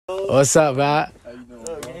What's up, man? How you doing,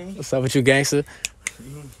 bro? What's up with you, gangster?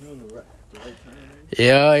 You on the right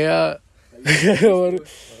time,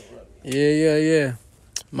 Yeah. Yeah.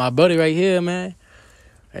 My buddy right here, man.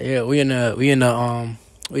 Yeah, we doing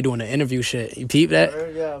the interview shit. You peep that?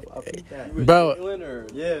 Yeah, I peeped that. Bro.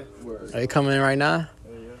 Yeah. Are you coming in right now?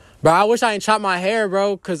 Yeah. Bro, I wish I ain't chopped my hair,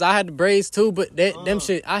 bro, because I had the braids too, but them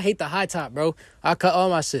shit, I hate the high top, bro. I cut all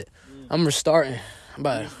my shit. I'm restarting.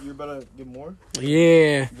 You're about to get more?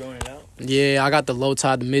 Yeah. You going out? Yeah, I got the low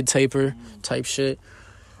top, the mid taper type shit.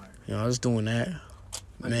 You know, I was doing that.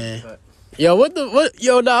 Man. Yo, hold up.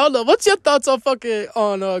 What's your thoughts on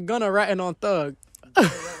Gunna ratting on Thug? I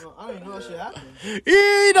didn't know that shit happened.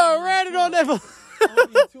 He done ratted on that. Yeah,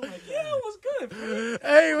 it was good, bro.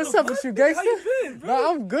 Hey, what's up with you, gangster? How you been, bro?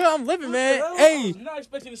 Bro, I'm good. I'm living, man. I'm Hey. not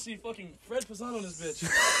expecting to see fucking Fred Fasano on this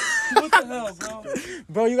bitch. What the hell, bro?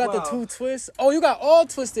 Bro, you got the two twists. Oh, you got all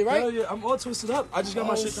twisted, right? Hell yeah, I'm all twisted up. I just got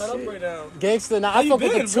my shit tied up right now. Gangster, now How I you fuck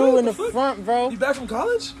with been, the bro? two in the What the fuck? front, bro. You back from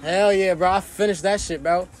college? Hell yeah, bro. I finished that shit,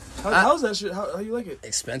 bro. How's that shit? How you like it?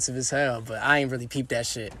 Expensive as hell, but I ain't really peeped that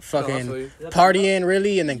shit. I Fucking feel you. partying,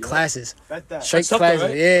 really, and then classes. Straight tough, classes. though,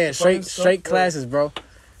 right? Yeah, Fucking straight stuff, classes, bro.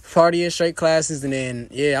 Partying, straight classes, and then,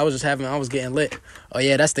 yeah, I was getting lit. Oh,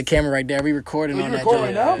 yeah, that's the camera right there. We recording You on that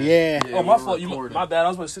recording joint. right now? Yeah. Oh, my fault. My bad. I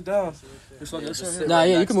was about to sit down. Nah,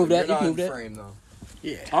 yeah, you can move that. You can move that. Frame, though.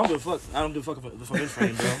 Yeah. I don't give a fuck. I don't give a fuck about the fucking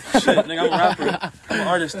frame, bro. Shit, nigga, I'm a rapper. I'm an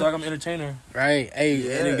artist, dog. I'm an entertainer. Right. Hey,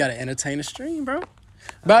 Yeah. and you gotta entertain the stream, bro.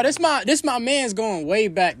 Bro, this my man's going way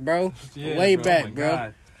back, bro. Yeah, way bro. back, Oh my bro.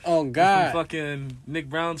 God. Oh From God. fucking Nick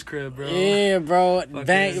Brown's crib, bro. Yeah, bro.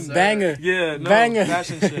 Banger. Yeah, no, Banger.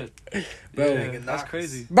 fashion shit. Bro. Yeah, that's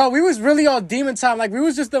crazy. Bro, we was really on demon time. Like, we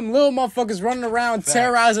was just them little motherfuckers running around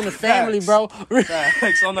terrorizing the family, bro.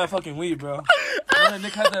 Facts on that fucking weed, bro. Remember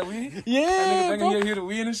Nick had that weed? Yeah, That nigga bro. here the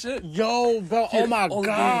weed and shit. Yo, bro. He had Oh, my all the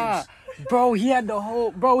God. games. Bro, he had the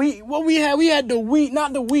whole... Bro, we had the Wii,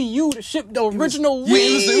 not the Wii U, the original Wii.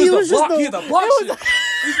 Yeah, it was the block. just He had the block it shit. was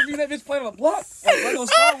He used to be that bitch playing on the block. Like Lego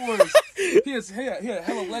Star Wars. He had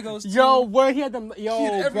hella Legos, too. Yo, where he had them... Yo, He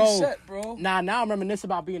had every bro. set, bro. Now I'm reminiscing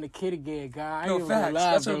about being a kid again, guy. I No, ain't even facts. gonna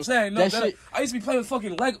lie, That's bro. what I'm saying. No, That that, shit... I used to be playing with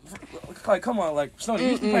fucking Lego. Like, come on, like, Stoney, you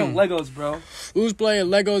used to be playing with Legos, bro. We was playing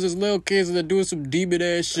Legos as little kids and they're doing some demon ass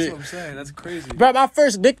That's shit. what I'm saying. That's crazy. Bro, my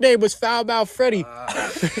first nickname was Foul Mouth Freddy.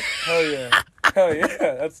 Hell yeah. Hell yeah.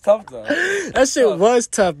 That's tough, though. That shit was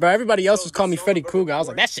tough, bro. Everybody else was calling me Freddy Krueger. I was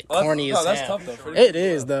like, that shit Oh, corny as that's hell. tough, though. It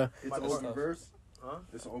is, though. It's an open verse? Huh?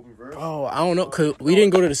 It's an open verse? Bro, I don't know, cause we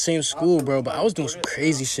didn't go to the same school, bro, but I was doing some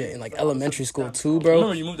crazy shit in like elementary school too, I remember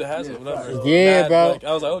bro. you moved to Hazard, whatever. Yeah, Mad, bro. like,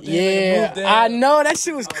 I was like, oh, damn, Yeah, moved there. I know that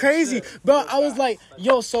shit was crazy, bro. I was like,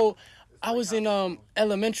 yo, so I was in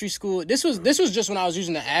elementary school. This was just when I was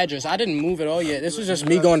using the address. I didn't move at all yet. This was just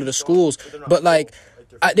me going to the schools, but like.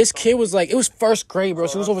 This kid was like, it was first grade, bro.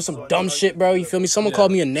 So it was over some dumb shit, bro. You feel me? Someone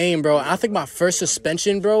called me a name, bro. I think my first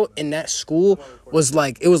suspension, bro, in that school was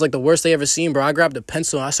like, it was like the worst they ever seen, bro. I grabbed a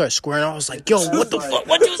pencil and I started squaring off. I was like, yo, what the fuck?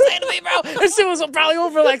 What'd you say to me, bro? That shit was probably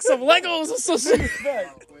over like some Legos or some shit.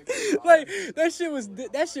 Like,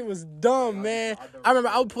 that shit was dumb, man. I remember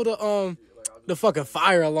I would put the fucking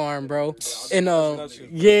fire alarm, bro. And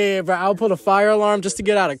yeah, bro, I'll put a fire alarm just to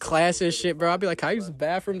get out of class and shit, bro. I'll be like, can I use the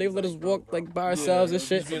bathroom? They let us walk like by ourselves and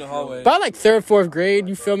shit. Be in the hallway. By like 3rd, 4th grade,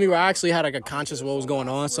 you feel me, where I actually had like a conscious of what was going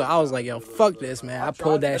on. So I was like, yo, fuck this, man. I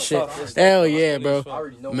pulled that shit. Hell yeah, bro.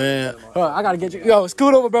 Man. I gotta get you. Yo,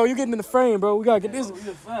 scoot over, bro. You getting in the frame, bro. We gotta get this.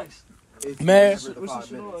 Man.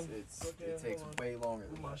 It takes way longer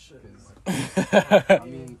than my shit. I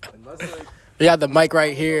mean, unless like... You got the mic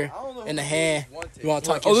right here in the hand. You want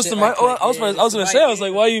to talk your Oh, this shit is my. right Oh, quick? I was gonna say. I was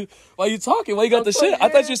like, why you talking? Why you got the shit? I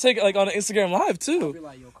thought you was taking like on an Instagram live too.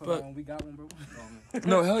 But we got one, bro.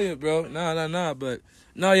 no, hell yeah, bro. Nah. But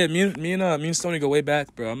no, yeah. Me and Stoney go way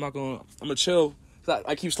back, bro. I'm gonna chill.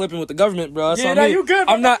 I keep slipping with the government, bro. That's Yeah, on no, me. you good,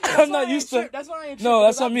 bro. I'm not used to. That's why I ain't No,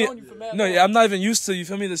 that's not me. No, No, yeah, I'm not even used to. You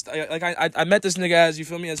feel me? This like I met this nigga as, you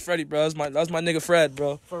feel me, as Freddy, bro. That was my nigga Fred,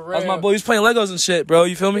 bro. For real. That was my boy. He's playing Legos and shit, bro.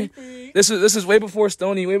 You feel me? This is way before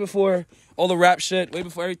Stoney, way before all the rap shit, way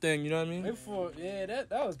before everything. You know what I mean? Before, yeah, that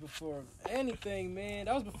was before anything, man.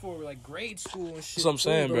 That was before like grade school and shit. That's what I'm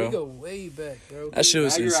saying, bro. We go way back, bro. That shit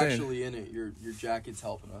was Now you're insane. actually in it. Your jacket's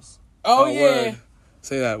helping us. Oh yeah, Word.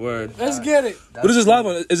 Say that word. let's get it. What is this live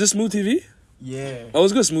on? Is this Smooth TV? Yeah. Oh,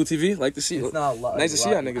 it's good, Smooth TV. Like to see. It's not live. Nice to see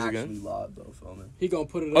y'all niggas actually again. live though, filming. He gonna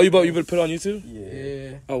put it. Oh, you put it on YouTube?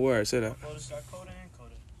 Yeah. Yeah. Oh, word. Say that.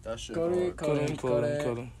 That shit. Code it.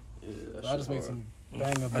 Color. Yeah, that I'll just make some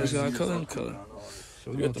banger. I just bangers. got color.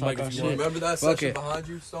 So You we got the gonna mic talk if our you want. shit. Remember that Fuck session it. behind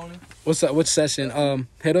you, Stoney? What's up? Which session?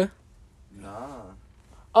 Hitter? Nah.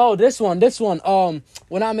 Oh, this one.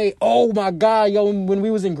 When I made, oh my God, yo, when we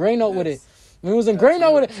was in Grey Note with it. When we was in Grey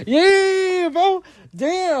Note with it. Yeah, bro.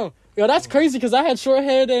 Damn. Yo, that's crazy because I had short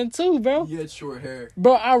hair then too, bro. You had short hair.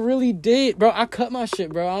 Bro, I really did. Bro, I cut my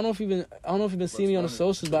shit, bro. I don't know if you've been seeing me on the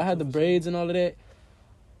socials, but I had the braids and all of that.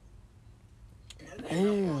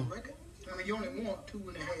 Damn. I mean, you only want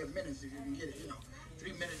 2.5 minutes if you can get it,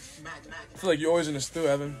 3 minutes max. I feel like you're always in the stew,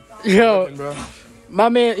 Evan. Yo, Working, bro. my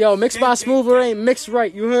man, yo, mixed by Smoother ain't mixed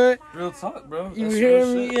right. You heard? Real talk, bro. You That's hear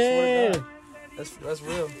real me? shit. Swear to Yeah. God. That's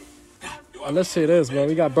real. Let's hear this, bro.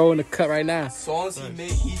 We got bro in the cut right now. Songs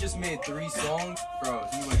he just made 3 songs, bro.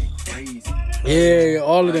 He went crazy. Yeah,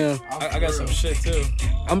 all of them. I got some shit too.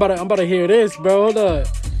 I'm about to hear this, bro. Hold up.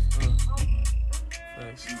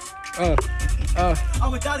 Thanks.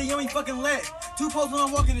 I'm with Daddy, you ain't fucking lit. 2 posts when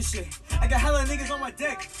I'm walking this shit. I got hella niggas on my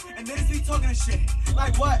dick, and they just be talking this shit.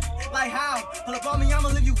 Like what? Like how? Pull up on me, I'ma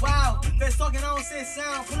leave you wild. Fast talking, I don't say a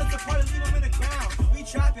sound. Pull up the party, leave them in the ground. We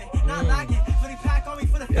trapping, not lacking. 20 pack on me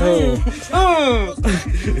for the Yo.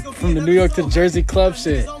 fashion. From the New York to Jersey club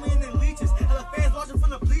shit.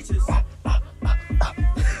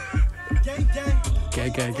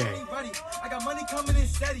 Gang. I got money coming in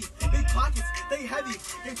steady. Big pockets, they heavy.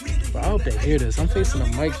 Bro, I hope they hear this. I'm facing the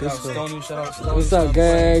mic Shout out this way. Stoney, shout out Stoney. What's up,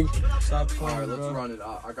 gang? Stop All playing, right, let's bro. run it.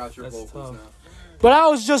 I got your That's vocals tough. now. But that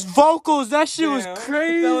was just vocals. That shit was Damn,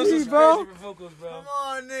 crazy, that was just bro. crazy for vocals, bro. Come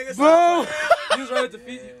on, nigga. Bro. He was right at the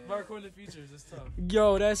feet, recording the features. It's tough.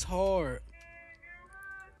 Yo, that's hard.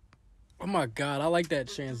 Oh my God, I like that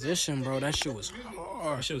transition, bro. That shit was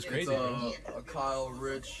hard. That shit was It's crazy, bro. a Kyle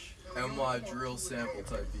Rich MY drill sample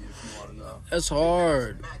type beat if you want to know. That's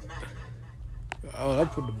hard. Oh, I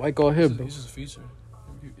put the mic on him, bro. He's just a feature.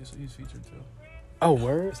 He's featured too. Oh,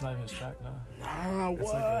 word? It's not even his track now. Ah, It's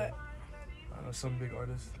what? like I don't know, some big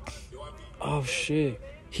artist. Oh, shit.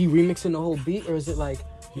 He remixing the whole beat, or is it like...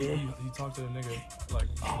 He talked to the nigga, like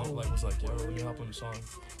was like, yo, let me hop on the song.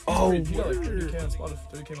 Oh, He got like word. 30K on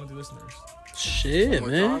Spotify, 30K monthly listeners. Shit, One more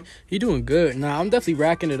man. time? He doing good. Nah, I'm definitely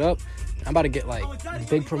racking it up. I'm about to get like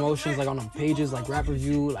big promotions like on them pages like Rap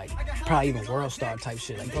Review, like probably even World Star type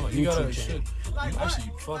shit, like Bro, you gotta YouTube shit. channel. You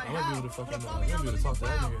actually, fuck, I might be able to fucking, I might be able to talk to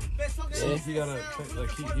that nigga. Yeah. He gotta,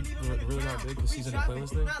 like, he really not big because he's in the playlist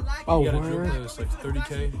thing. Oh, He got a drill word. playlist, like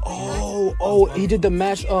 30K. Oh, he did the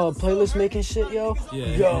match playlist making shit, yo. Yeah,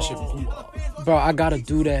 Yo. that shit be Bro, I gotta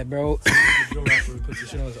do that, bro. the drill rapper who puts the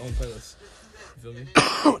shit on his own playlist. You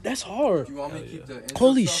feel me? That's hard. You want me to keep the intro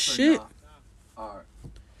Holy stuff or shit. nah? Alright.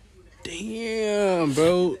 Damn,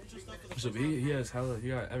 bro. So he has hella, he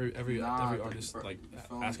got every Nah, artist bro, like you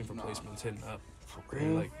feel me? asking for Nah. placements, hitting up. real?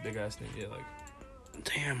 Like big ass thing, yeah, like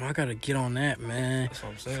Damn, I gotta get on that, man. that's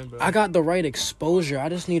what I'm saying, bro. I got the right exposure. I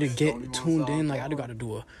just need to Stoney get wants tuned in. some. Like, I do gotta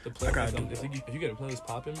do the I play, gotta like, do if you get a playlist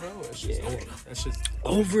popping, bro, it's just over. That shit's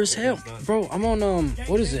over as hell, It's done. bro. I'm on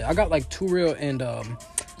what is it? I got like Too Real and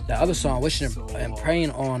that other song, Wishing and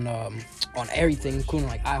Praying on everything, including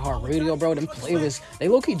like iHeartRadio, bro. Them playlists, they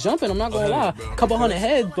low key jumping. I'm not gonna lie, couple hundred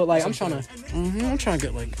heads, but like I'm trying to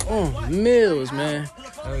get like mills, man.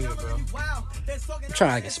 hell yeah, bro. I'm trying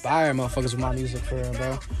to like inspire motherfuckers with my music for real,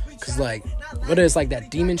 bro. Cause like whether it's like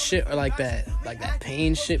that demon shit or like that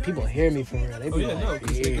pain shit, people hear me for real. They Oh be yeah, no, like,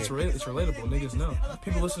 because yeah. it's relatable. Niggas know.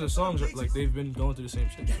 People listen to songs like they've been going through the same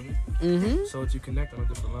shit. You know? So you connect on a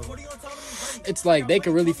different level. It's like they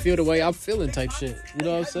can really feel the way I'm feeling type shit. You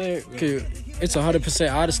know what I'm saying? 'Cause it's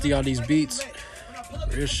 100% honesty on these beats.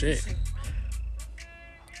 Real shit.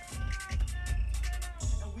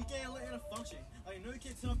 And we can't let in a function. Like, no, you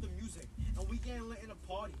can't turn off the music. And we can't let in a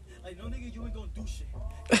party. Like, no, nigga, you ain't gonna do shit.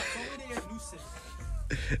 It's only there nuisance.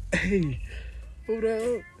 Hey, hold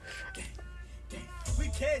up. We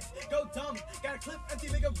kids, go dumb. Got a clip empty,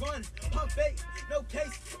 make a run. Pump fake, no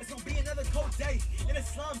case. It's gonna be another cold day. In the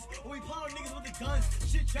slums, where we plow niggas with the guns.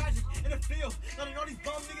 Shit tragic, in the field. Letting all these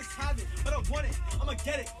bum niggas have it. But I want it, I'ma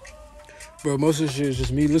get it. Bro, most of the shit is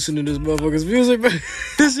just me listening to this motherfucker's music, bro.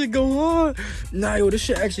 This shit go hard. Nah, yo, this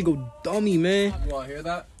shit actually go dummy, man. You want to hear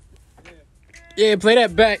that? Yeah, play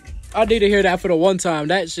that back. I need to hear that for the one time.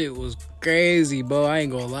 That shit was crazy, bro. I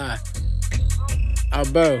ain't gonna lie.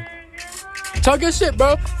 Bro. Talk your shit,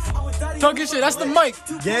 bro. Talk your shit. That's the mic.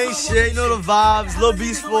 Gang shit, you know the vibes. Lil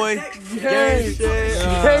Beast Boy. Gang shit.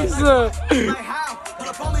 Hey, sir. Like how? Pull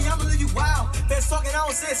up on me, I'ma leave you wild. Fast talking, I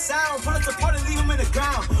don't say a sound. Pull up the party, leave him in the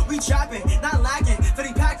ground. We trapping, not lacking.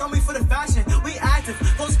 30 pack on me for the fashion. We active,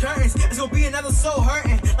 close curtains. It's gonna be another soul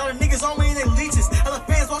hurting. A lot of niggas on me and they leeches. Hella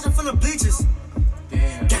fans watching from the bleachers.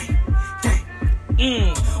 Damn. Gang.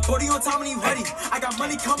 Body on time when you ready. I got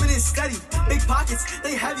money coming in steady. Big pockets,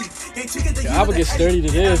 they heavy. Ain't tweaking the I would get sturdy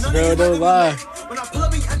to this, bro. Don't lie. When I pull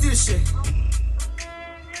up, we empty the shit.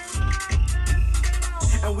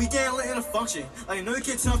 And we getting lit in a function. Like, no, you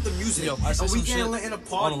can't turn off the music. Yo, I said And we some getting shit lit in a on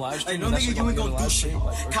party. a live Like, stream, no and that nigga, shit you ain't gonna be gonna on do live shit. stream,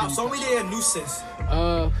 like, Cops told me they a nuisance.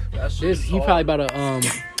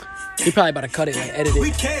 He probably about to cut it, like edit We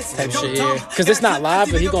it kids, type yo, shit, dumb. yeah. Cause it's not live,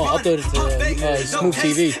 but he gonna upload it to No Smooth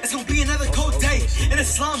kids, TV. It's gonna be another cold day in the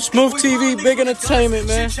slums. Smooth TV, big entertainment,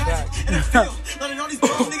 man. Letting all these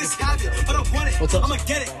broke niggas have it, but I want it. What's up? I'ma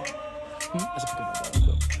get it.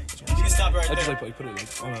 You can stop right I just there. like put it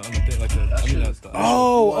like on a thing like that. I mean that's the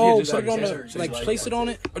Oh, just put it on like- the, like place it on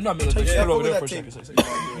it. no, I mean like, just put it over there for a tape. second.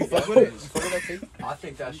 You fuck with it? You fuck with that tape? I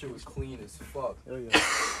think that shit was clean as fuck.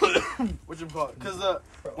 What you call it? Because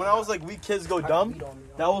when I was like, we kids go dumb,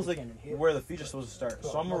 that was like where the feature's supposed to start.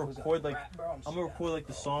 So I'm gonna record like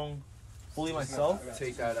the song fully myself,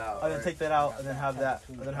 Take that out. and then take that out, and then have that,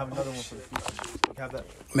 and then have another one for the feature. Like, have that.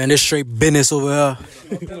 Man, this straight business over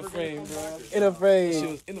here. In the frame, bro. In a She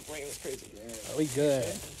frame. was in the frame. It's crazy. We good.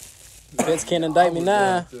 Feds can't indict me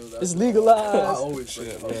now. It's legalized. always bring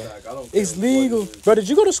it back. I don't care It's what legal. it is. Bro, did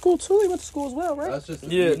you go to school too? You went to school as well, right? That's just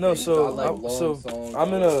Yeah, no. So I like long songs.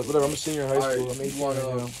 I'm in a whatever. I'm a senior in high Alright, school. I'm 18 you wanna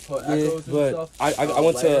right now. put Yeah, echoes and But stuff? I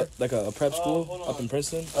went to like a prep school up in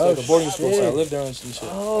Princeton. It's Oh, like a boarding school, so I shit. lived there and shit.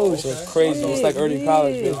 Oh, So it's crazy. It's like early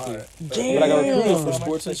college basically. Damn. But I got recruited for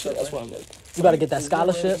sports and shit. That's why I'm like, You gotta get that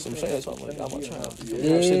scholarship. some shit. That's why I'm like, I'm gonna try to have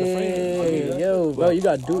shit in the frame. Yeah, yo, bro, you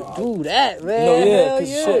gotta do that, man. No, yeah, Hell cause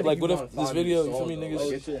shit, like, what if this video, you feel me,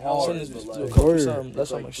 niggas, send this to a coach or something, that's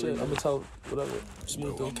why I'm like, shit, I'm gonna tell, whatever,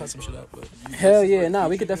 Smooth, they'll cut some shit out, but. Hell yeah, nah,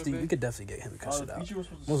 we could definitely get him to cut shit out.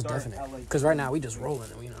 Most definitely. Cause right now we just rolling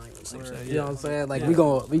and we not even saying shit. You know what I'm saying? Like we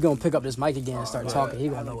gonna pick up this mic again and start talking. He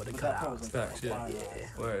gonna know what to cut out. Facts, yeah.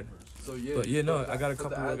 Word. So yeah. But yeah, no, I got like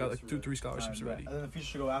 2-3 scholarships already. And then the feature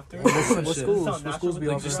should go after. What Shit. schools? What schools be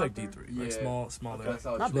Like, offering? just like D3, like Yeah. small, like, That's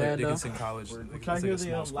how Not it's bad, though. Dickinson College, like, Can I it's hear like a the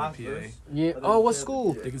small school last in verse? PA. Yeah. Oh, what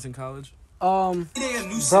school? Dickinson College. They a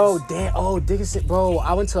nuisance. Bro, damn. Oh, Dickinson. Bro,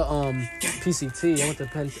 I went to PCT. I went to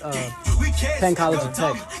Penn College of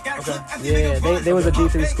Tech. Yeah, they was a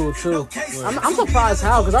D3 school too. I'm surprised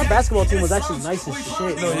how, because our basketball team was actually nice as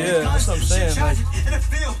shit. No, yeah, that's what I'm saying. Like,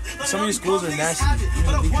 some of these schools are nasty.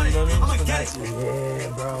 Even D3, you know what I mean? It's nasty.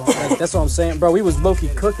 Yeah, bro. That's what I'm saying, bro. We was low-key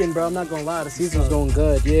cooking, bro. I'm not gonna lie. The season was going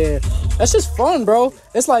good. Yeah, that's just fun, bro.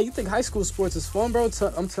 It's like you think high school sports is fun, bro.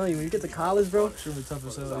 I'm telling you, when you get to college, bro. Should be tough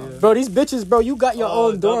as hell, yeah. Bro, these bitches, bro. You got your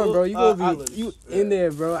own dorm, bro. You gonna be Atlas. you in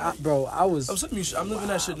there, bro. I was. I'm telling you, I'm living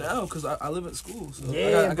that shit now because I live at school. So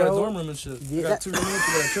Yeah, I got a bro. dorm room and shit. Yeah. I got 2 roommates,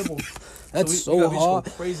 I got a triple. That's we so got- we just go hard.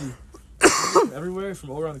 crazy. Everywhere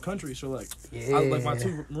from all around the country. So like, Yeah. like my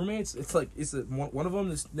 2 roommates. It's like one of them.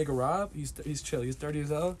 This nigga Rob. He's chill. He's 30 as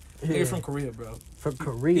hell. Nigga from Korea, bro. From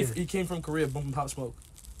Korea. He came from Korea, bumping Pop Smoke.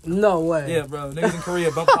 No way. Yeah, bro. Niggas in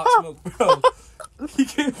Korea bumping Pop Smoke, bro. He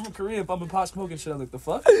came from Korea bumping Pop Smoke and shit. I was like, the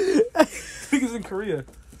fuck? Niggas in Korea.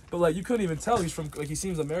 But like, you couldn't even tell he's from. Like, he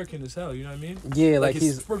seems American as hell. You know what I mean? Yeah, like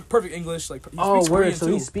he's. perfect English. Like, he Oh, speaks word. Korean So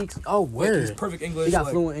too. he speaks. Oh, Like, word. he's perfect English. He got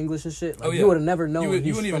like, fluent English and shit. Like, Oh, yeah. You would have never known. You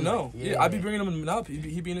he's wouldn't even from, know. like, Yeah, I'd be bringing him up.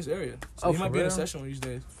 He'd be in this area. So Oh, he for might be in a real? session one of these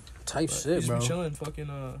days. type But shit, he's bro. been chilling, fucking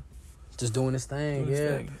Just doing his thing. doing his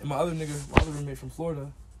Yeah. thing. And my other roommate from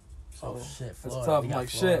Florida. Oh shit. That's Florida. tough. We I'm got like,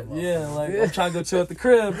 Florida, shit, bro. yeah, like, I'm trying to go chill at the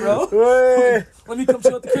crib, bro. Hey. Let me come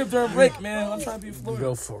chill at the crib during break, man. I'm trying to be in Florida.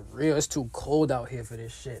 Bro, for real, it's too cold out here for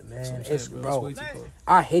this shit, man. That's what I'm It's saying, bro. It's way too cold.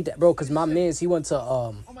 I hate that, bro, because my mans, he went to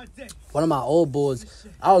one of my old boys.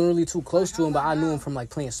 I wasn't really too close to him, but I knew him from like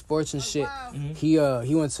playing sports and shit. He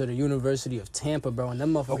went to the University of Tampa, bro, and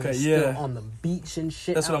them motherfuckers Okay, still yeah. on the beach and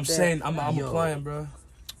shit. That's what out I'm there. saying. I'm Yo. applying, bro.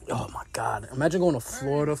 Oh my god, imagine going to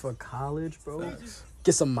Florida for college, bro.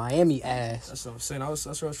 Get some Miami ass, That's what I'm saying. That's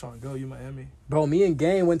where I was trying to go. You Miami. bro. Me and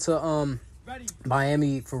Gang went to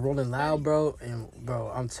Miami for Rolling Loud, bro. And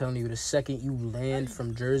bro, I'm telling you, the second you land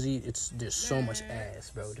from Jersey, there's so much ass,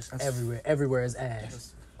 bro. Just everywhere is ass,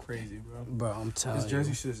 That's crazy, bro. bro. I'm telling This you.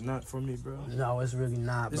 Jersey shit is not for me, bro. No, it's really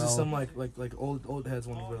not, This bro. is some like old heads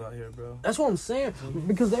want to live out here, bro. That's what I'm saying,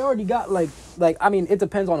 because they already got like I mean, it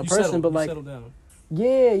depends on a You person, settle, but you like settle down.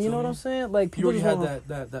 yeah, you So know what I'm saying? Like You people already just had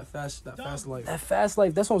wanna- that fast life. that fast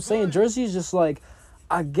life. That's what I'm saying. Jersey is just like,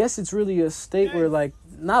 I guess it's really a state where like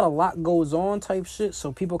not a lot goes on type shit,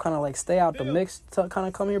 so people kind of like stay out the mix to kind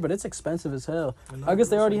of come here, but it's expensive as hell. I guess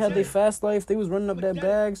they already had their fast life. They was running up that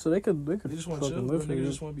bag, so they could They just want to chill. fucking Bro. live here. Niggas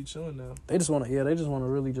just want to be chilling now. They just want to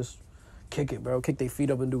really just kick it, bro. Kick their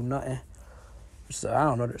feet up and do nothing. So I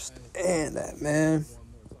don't understand that, man.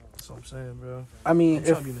 That's what I'm saying, bro. I mean, I'm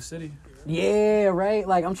trying to be in the city. yeah, right.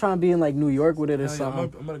 Like I'm trying to be in like New York with it or Hell yeah,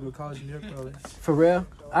 something. I'm about to go to college in New York, probably. For real.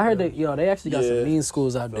 I heard that they actually got some Yeah. mean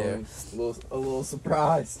schools out there. A little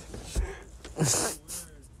surprised.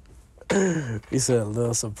 He said a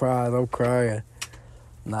little surprise. I'm crying.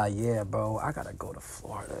 Nah, yeah, bro. I gotta go to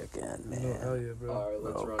Florida again, man. Oh, hell yeah, bro. All right,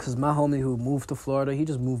 let's run. Because my homie who moved to Florida, he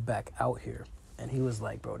just moved back out here. And he was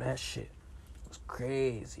like, bro, that shit was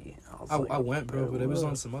crazy. I went, bro, but it was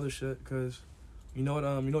on some other shit. Because you know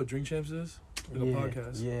what Drink Champs is? Like a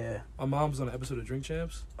podcast. Yeah. My mom was on an episode of Drink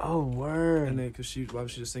Champs. Oh, word. And then, because she's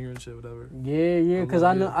a singer and shit, whatever. Yeah, because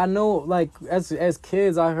I know, like, as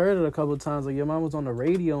kids, I heard it a couple of times. Like, your mom was on the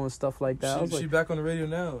radio and stuff like that. She back on the radio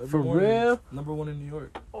now. For real? Number 1 in New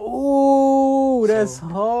York. Oh, that's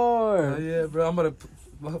hard. Yeah, bro. I'm going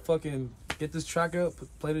to fucking get this track up,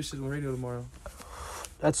 play this shit on the radio tomorrow.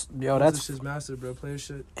 That's this shit's mastered, bro. Play this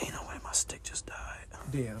shit. Ain't no way my stick just died.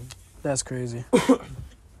 Damn. That's crazy.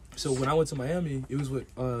 So when I went to Miami, it was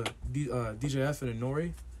with DJ F and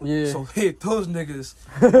Nori. Yeah. So those niggas,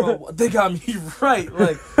 bro, they got me right.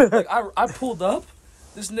 Like I pulled up.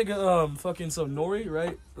 This nigga, fucking Nori,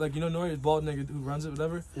 right? Like, you know Nori is bald nigga who runs it,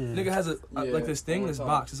 whatever. Yeah. Nigga has like this thing, this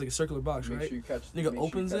box. It's like a circular box, right? Sure nigga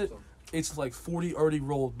opens it. It's like 40 already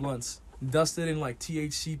rolled blunts, dusted in like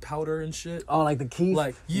THC powder and shit. Oh, like the keef.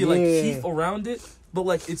 Like like keef around it, but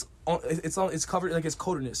like it's covered, like it's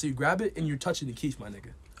coated in it. So you grab it and you're touching the keef, my nigga.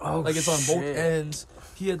 Oh, like it's on both ends.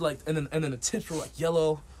 He had like, and then the tips were like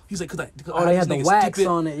yellow. He's like, cause they had the wax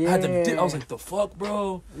on it. Yeah, I had them dip. I was like, the fuck,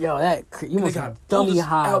 bro. Yo, you must got dummy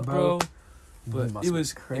high, bro. But it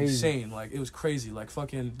was insane. Like, it was crazy. Like,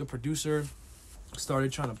 fucking the producer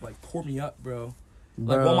started trying to like pour me up, bro.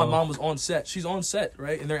 Like, while my mom was on set, she's on set,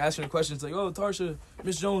 right? And they're asking her questions like, "Oh, Tarsha,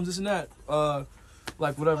 Miss Jones, this and that,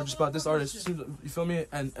 like whatever, just about this artist." You feel me?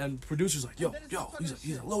 And producer's like, "Yo,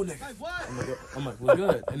 he's a low nigga." I'm like, "We're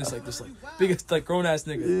good." And it's like this like biggest like grown ass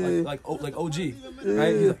nigga, like OG,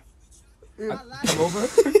 right? He's like, I come over,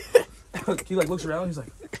 he like looks around, he's like,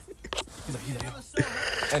 yo.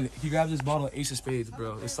 And he grabs this bottle of Ace of Spades,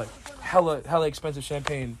 bro. It's like hella expensive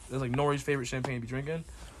champagne. It's like Nori's favorite champagne to be drinking.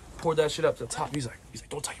 Poured that shit up to the top. He's like,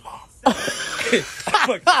 "Don't tell your mom."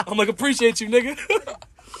 I'm like, "Appreciate you, nigga."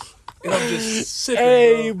 And I'm just sipping,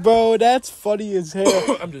 hey, bro, that's funny as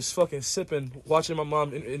hell. I'm just fucking sipping, watching my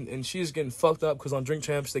mom, and she's getting fucked up because on Drink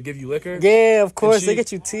Champs they give you liquor. Yeah, of course, they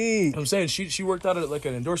get you tea. I'm saying she worked out like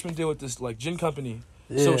an endorsement deal with this like gin company.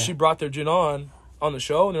 Yeah. So she brought their gin on the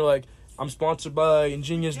show, and they're like, "I'm sponsored by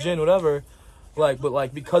Ingenious Gin, whatever." Like, but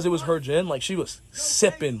like because it was her gin, like she was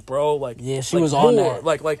sipping, bro. Like she like was on that.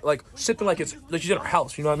 Like sipping like it's like she's in her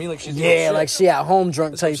house. You know what I mean? Like she's like she at home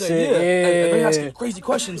drunk type shit. Yeah. And they're asking crazy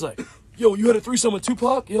questions like, "Yo, you had a threesome with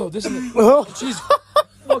Tupac? Yo, this is." She's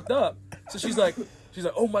fucked up. So she's like,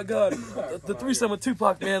 "Oh my god, the threesome with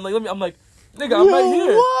Tupac, man. Like, I'm like, nigga, I'm right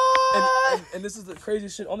here." What? And this is the crazy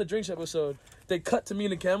shit on the Drinks episode. They cut to me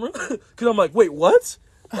in the camera because I'm like, "Wait, what?"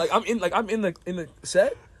 Like I'm in the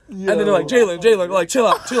set. Yo. And then they're like, Jaylen, like, chill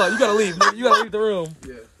out. You gotta leave. You gotta leave the room.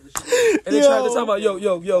 Yeah. And they try to talk about,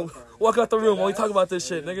 yo, walk out the room while we talk about this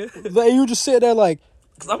shit, nigga. Like, you just sit there like,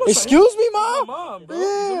 "Excuse me, mom?" Mom, bro.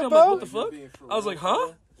 Yeah, I'm bro. like, what the fuck? I was like,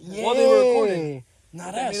 huh? Yeah. While they were recording.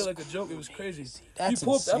 Nah, they made it like a joke. It was crazy. That's you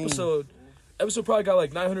pull up the episode. Episode probably got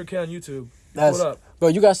like 900K on YouTube. That's up. Bro,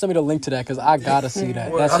 you gotta send me the link to that because I gotta see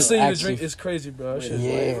that. I'll send you the drink. It's crazy, bro.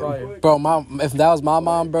 Yeah, fire. Bro. If that was my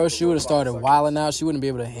mom, bro, she would have started wilding out. She wouldn't be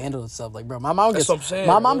able to handle herself. Like, bro, my mom gets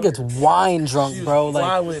wine drunk, bro. Like,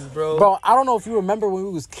 wilding, bro. I don't know if you remember when we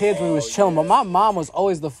was kids, when we was chilling, but my mom was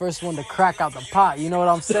always the first one to crack out the pot. You know what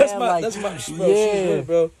I'm saying? That's my shit, bro. Yeah, she's lit,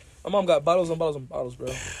 bro. My mom got bottles on bottles on bottles,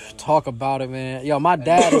 bro. Talk about it, man. Yo, my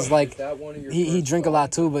dad is like, he drink a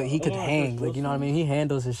lot too, but he could hang. Like, you know what I mean? He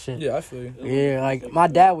handles his shit. Yeah, I feel you. Yeah, like, my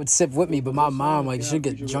dad would sip with me, but my mom, like, she'd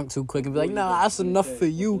get drunk too quick and be like, "Nah, that's enough for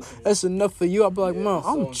you. That's enough for you." I'd be like, "Mom,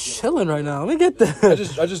 I'm chilling right now. Let me get that."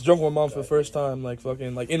 I just drunk with my mom for the first time, like,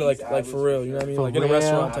 fucking, like, in, like for real, you know what I mean? Like, in a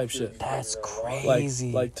restaurant type shit. That's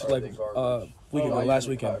crazy. Last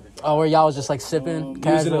weekend. Oh, where y'all was just, like, sipping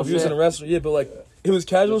casual We was in a restaurant, yeah, but, like, it was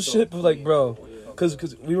casual shit, but like, bro, cause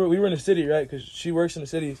we were in the city, right? Cause she works in the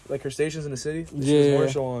city, like her station's in the city. She has a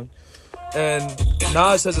morning show on, and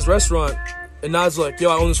Nas has this restaurant, and Nas like,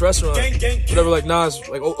 "Yo, I own this restaurant." Whatever, like Nas,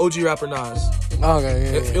 like OG rapper Nas.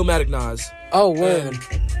 Okay, yeah. Illmatic Nas. Oh, word. And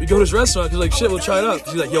we go to this restaurant, cause like shit, we'll try it out.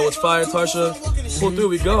 She's like, "Yo, it's fire, Tarsha." Pull through,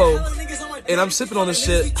 we go. And I'm sipping on this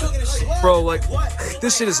shit, bro. Like,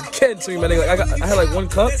 this shit is getting to me, man. Like, I had like one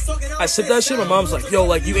cup. I sipped that shit. My mom's like, "Yo,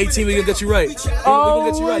 like you 18, we gonna get you right. We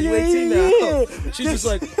gonna get you right. You 18 now." She's just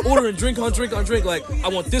like ordering drink on drink on drink. Like, I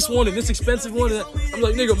want this one and this expensive one. And I'm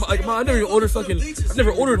like, nigga, like, Mom, I've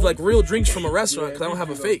never ordered like real drinks from a restaurant because I don't have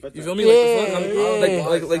a fake. You feel me?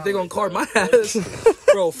 Like, like they gonna card my ass,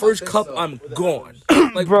 bro. First cup, I'm gone.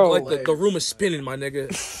 Like, bro, like the room is spinning, my nigga.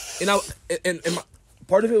 And my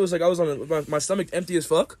part of it was like I was on my stomach empty as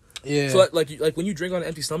fuck. Yeah. So like when you drink on an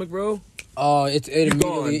empty stomach, bro. Oh, it immediately.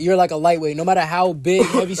 Gone. You're like a lightweight. No matter how big,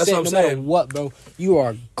 heavy set, no matter what, bro, you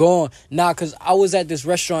are gone. Nah, cause I was at this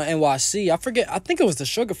restaurant NYC. I forget. I think it was the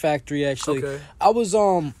Sugar Factory actually. Okay. I was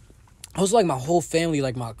like my whole family,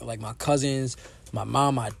 like my cousins, my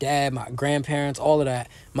mom, my dad, my grandparents, all of that.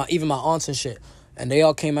 Even my aunts and shit. And they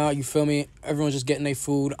all came out. You feel me? Everyone's just getting their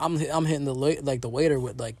food. I'm hitting the waiter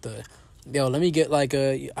with like the, yo, let me get like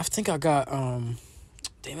I think I got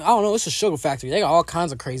damn, I don't know. It's a Sugar Factory. They got all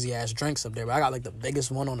kinds of crazy ass drinks up there, but I got like the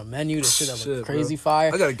biggest one on the menu. The shit that look crazy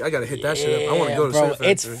fire. I gotta hit that shit up. I want to go to bro, Sugar Factory.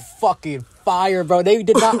 it's fucking fire, bro. They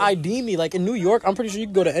did not ID me. Like in New York, I'm pretty sure you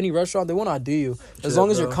can go to any restaurant. They won't ID you as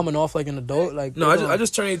long as you're coming off like an adult. Like no, I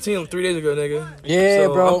just turned 18 3 days ago, nigga. Yeah,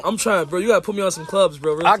 so bro. I'm trying, bro. You gotta put me on some clubs,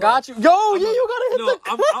 bro. Real I talk. got you. Yo, yeah, you gotta hit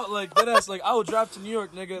the I'm club. out like deadass. Like I will drive to New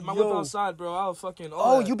York, nigga. My whip outside, bro. I'll fucking.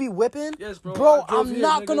 Oh, that. You be whipping? Yes, bro. Bro, I drove I'm here,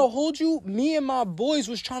 not nigga. gonna hold you. Me and my boys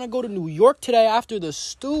was trying to go to New York today after the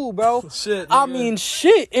stew, bro. Shit, I nigga. mean,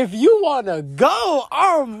 shit. If you wanna go,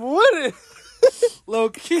 I'm with it. Low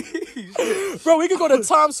key. Bro, we could go to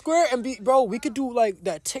Times Square and we could do like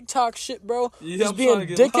that TikTok shit, bro. Yeah, just I'm being trying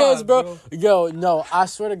to get dickheads, live, bro. bro. Yo, no, I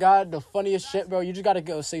swear to God, the funniest shit, bro. You just gotta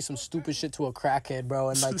go say some stupid shit to a crackhead, bro,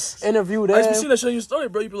 and like interview them. I used to see that shit on your story,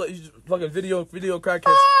 bro. You be like, you just fucking video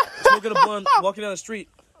crackheads smoking a blunt, walking down the street,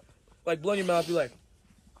 like blowing your mouth. Be like,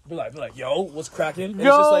 yo, what's cracking? And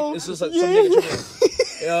it's just like some nigga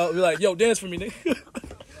tripping. Yo, be like, yo, dance for me, nigga.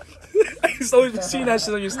 I used to always be seeing that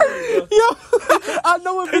shit on your story, bro. Yo, I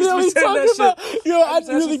know what video he's talking about. Yo, I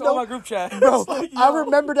really know. My know. group chat. Bro, Like, I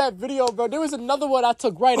remember that video, bro. There was another one I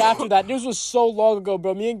took right after that. This was so long ago,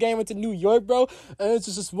 bro. Me and Gang went to New York, bro. And it's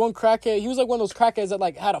just this one crackhead. He was like one of those crackheads that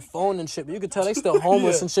like had a phone and shit. But you could tell they still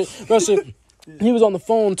homeless and shit. Bro, so he was on the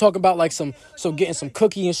phone talking about like getting some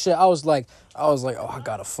cookie and shit. I was like, oh, I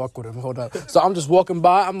gotta fuck with him. Hold up. So I'm just walking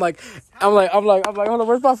by. I'm like, hold on,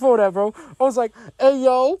 where's my phone at, bro? I was like, hey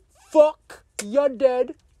yo, fuck, you're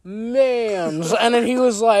dead, mams. And then he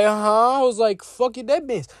was like, huh? I was like, fuck your dead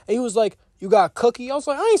mams. And he was like, you got a cookie? I was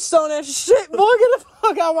like, I ain't selling that shit, boy. Get the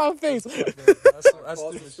fuck out of my face. That's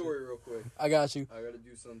the story real quick. I got you. I gotta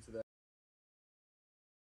do something to that.